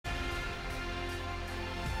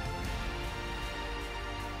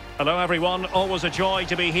Hello everyone, always a joy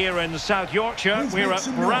to be here in South Yorkshire. We're at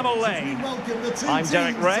Bramall Lane. I'm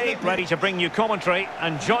Derek Ray, ready to bring you commentary,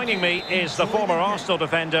 and joining me is the former Arsenal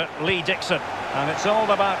defender Lee Dixon. And it's all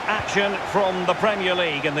about action from the Premier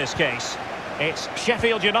League in this case. It's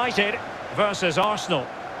Sheffield United versus Arsenal.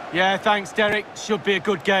 Yeah, thanks Derek. Should be a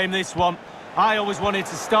good game, this one. I always wanted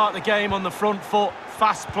to start the game on the front foot,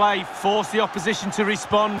 fast play, force the opposition to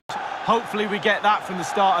respond. Hopefully we get that from the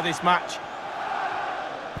start of this match.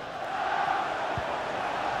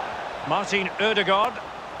 Martin Ødegaard.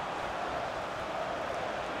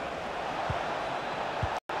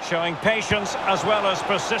 Showing patience as well as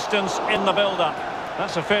persistence in the build-up.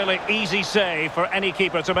 That's a fairly easy save for any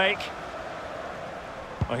keeper to make.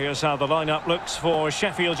 Well, here's how the lineup looks for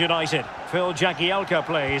Sheffield United. Phil Jagielka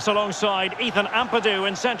plays alongside Ethan Ampadu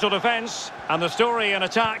in central defence. And the story in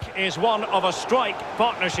attack is one of a strike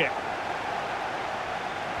partnership.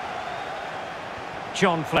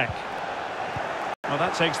 John Fleck. Well,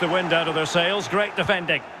 that takes the wind out of their sails. Great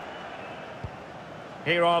defending.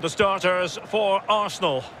 Here are the starters for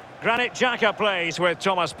Arsenal. Granit Xhaka plays with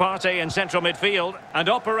Thomas Partey in central midfield. And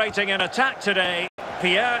operating in attack today,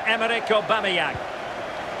 Pierre-Emerick Aubameyang.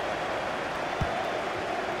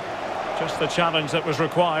 Just the challenge that was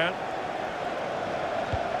required.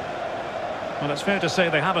 Well, it's fair to say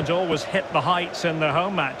they haven't always hit the heights in their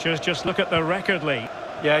home matches. Just look at their record, Lee.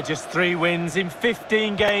 Yeah, just 3 wins in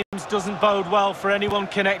 15 games doesn't bode well for anyone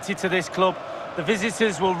connected to this club. The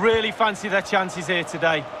visitors will really fancy their chances here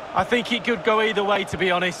today. I think it could go either way, to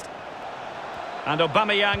be honest. And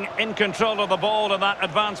Aubameyang in control of the ball in that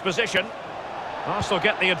advanced position. Arsenal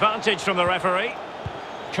get the advantage from the referee.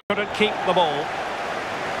 Couldn't keep the ball.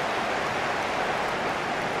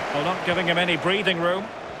 Well, not giving him any breathing room.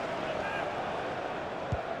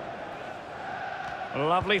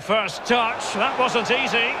 Lovely first touch. That wasn't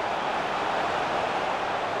easy.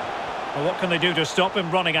 Well, what can they do to stop him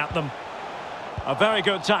running at them? A very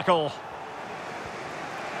good tackle.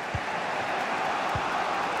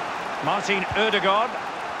 Martin Ødegaard.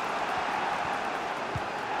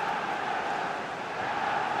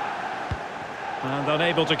 And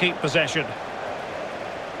unable to keep possession.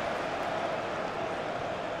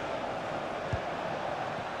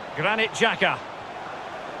 Granit Xhaka.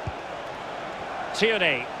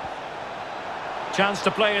 Tierney. Chance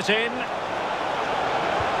to play it in.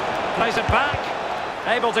 Plays it back.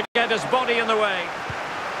 Able to get his body in the way.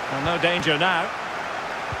 Well, no danger now.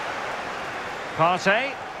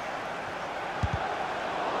 Partey.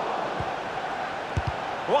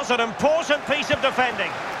 Was an important piece of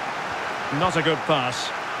defending. Not a good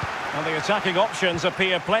pass. And the attacking options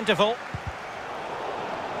appear plentiful.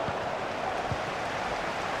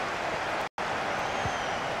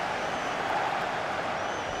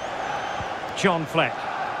 John Fleck.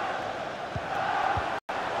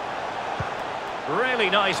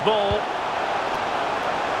 Really nice ball.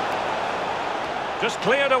 Just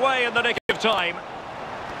cleared away in the nick of time.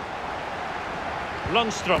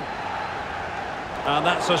 Lundstrom. And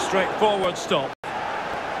that's a straightforward stop.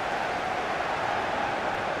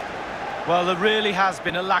 Well, there really has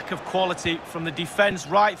been a lack of quality from the defence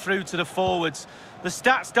right through to the forwards. The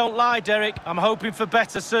stats don't lie, Derek. I'm hoping for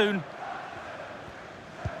better soon.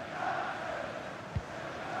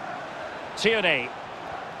 Tierney.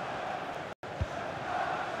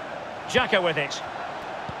 Xhaka with it.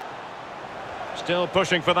 Still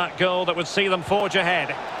pushing for that goal that would see them forge ahead.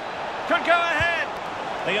 Could go ahead.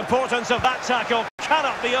 The importance of that tackle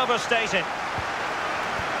cannot be overstated.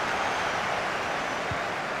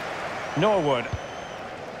 Norwood.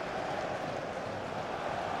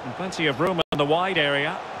 And plenty of room in the wide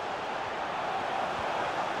area.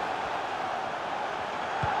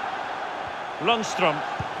 Lundstrom.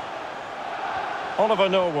 Oliver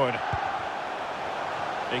Norwood.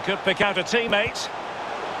 He could pick out a teammate.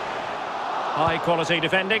 High quality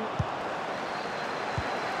defending.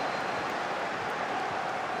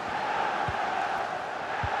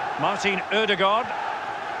 Martin Ødegaard.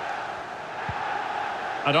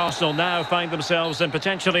 And Arsenal now find themselves in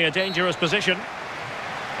potentially a dangerous position.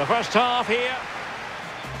 The first half here.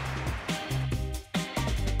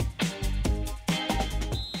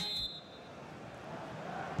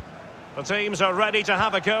 The teams are ready to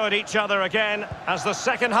have a go at each other again as the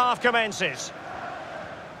second half commences.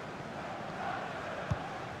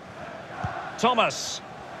 Thomas.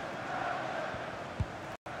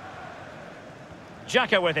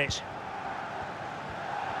 Xhaka with it.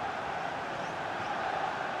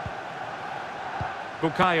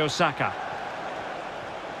 Bukayo Saka.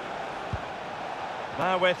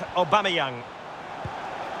 Now with Aubameyang.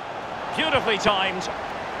 Beautifully timed.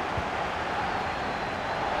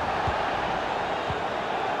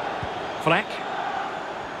 Fleck.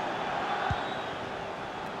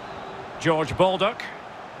 George Baldock.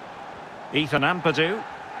 Ethan Ampadu.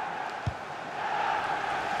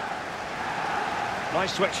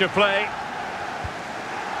 Nice switch of play.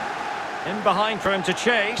 In behind for him to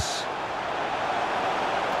chase.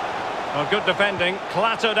 Well, good defending,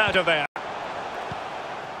 clattered out of there.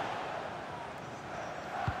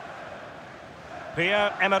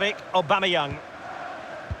 Pierre-Emerick Aubameyang.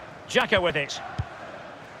 Xhaka with it.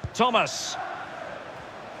 Thomas.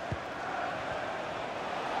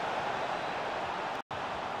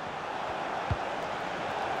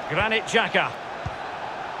 Granit Xhaka.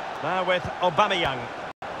 Now with Aubameyang.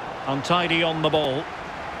 Untidy on the ball.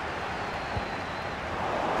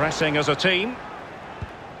 Pressing as a team.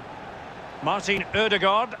 Martin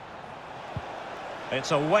Ødegaard.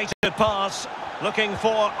 It's a weighted pass. Looking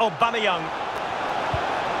for Aubameyang.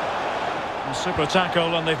 A super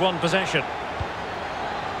tackle and they've won possession.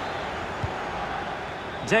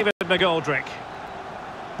 David McGoldrick.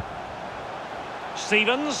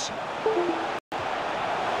 Stevens.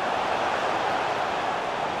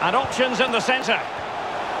 And options in the centre.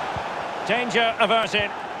 Danger averted.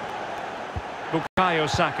 Bukayo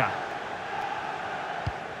Saka.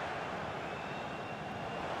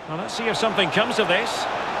 Well, let's see if something comes of this.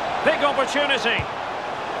 Big opportunity.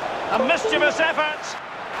 A mischievous effort.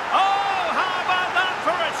 Oh, how about that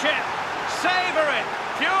for a chip? Savour it.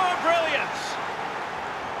 Pure brilliance.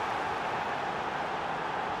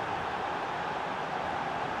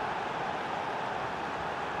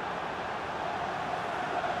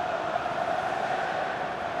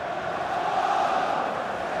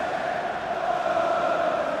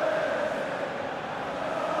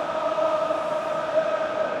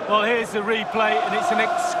 Well, here's the replay, and it's an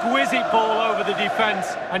exquisite ball over the defence,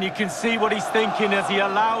 and you can see what he's thinking as he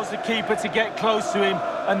allows the keeper to get close to him,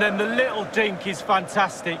 and then the little dink is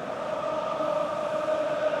fantastic.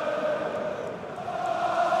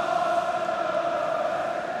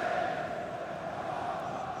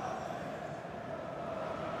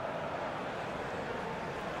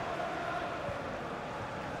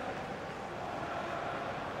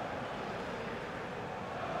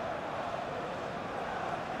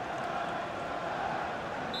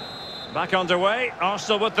 Back underway,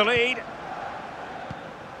 Arsenal with the lead.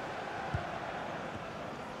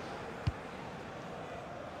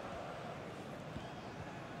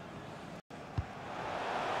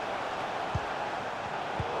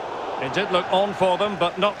 It did look on for them,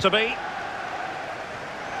 but not to be.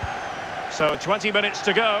 So 20 minutes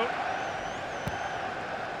to go.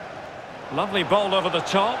 Lovely ball over the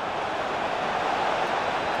top.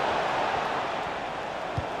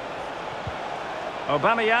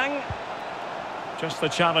 Aubameyang. Just the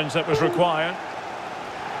challenge that was required.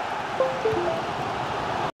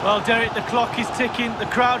 Well, Derek, the clock is ticking. The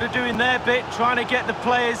crowd are doing their bit, trying to get the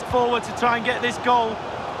players forward to try and get this goal.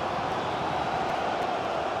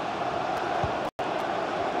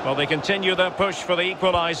 Well, they continue their push for the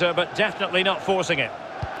equaliser, but definitely not forcing it.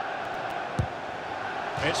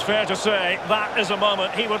 It's fair to say that is a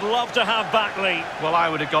moment he would love to have back, Lee. Well, I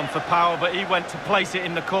would have gone for power, but he went to place it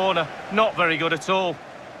in the corner. Not very good at all.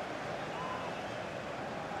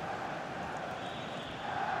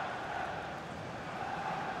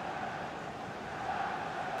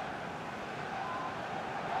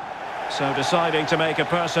 So deciding to make a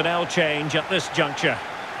personnel change at this juncture.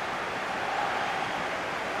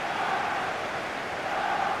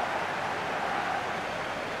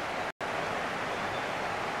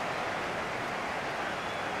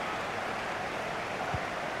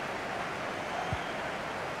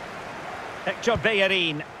 Hector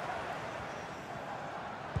Bellerin.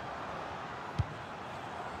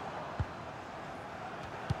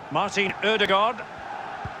 Martin Ødegaard.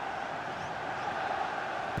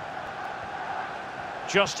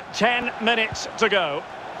 Just 10 minutes to go.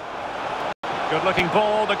 Good looking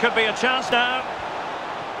ball, there could be a chance now.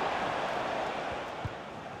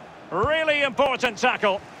 Really important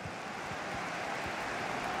tackle.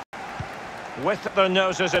 With the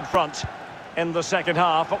noses in front in the second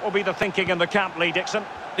half. What will be the thinking in the camp, Lee Dixon?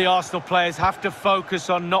 The Arsenal players have to focus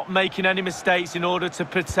on not making any mistakes in order to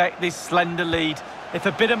protect this slender lead. If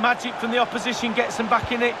a bit of magic from the opposition gets them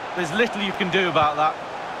back in it, there's little you can do about that.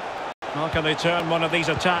 How can they turn one of these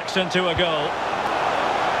attacks into a goal?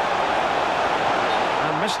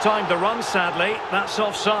 And mistimed the run, sadly. That's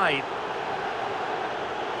offside.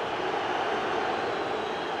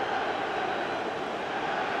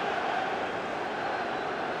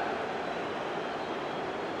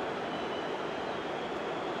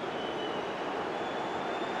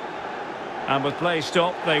 And with play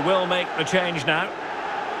stopped, they will make the change now.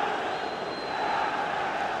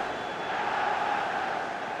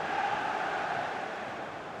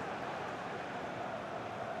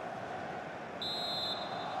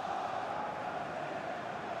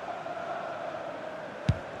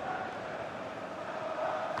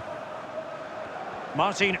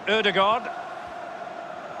 Martin Ødegaard.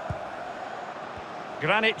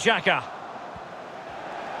 Granit Xhaka.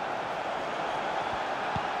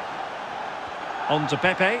 On to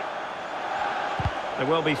Pepe. There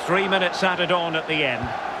will be 3 minutes added on at the end.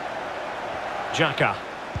 Xhaka.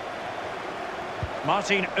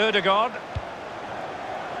 Martin Ødegaard.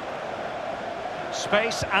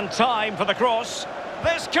 Space and time for the cross.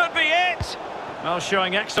 This could be it! Well,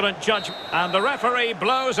 showing excellent judgment. And the referee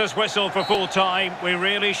blows his whistle for full time. We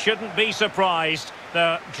really shouldn't be surprised.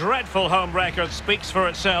 The dreadful home record speaks for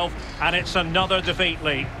itself, and it's another defeat,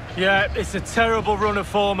 Lee. Yeah, it's a terrible run of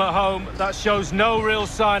form at home. That shows no real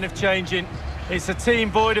sign of changing. It's a team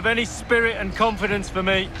void of any spirit and confidence for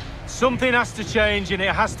me. Something has to change, and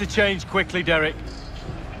it has to change quickly, Derek.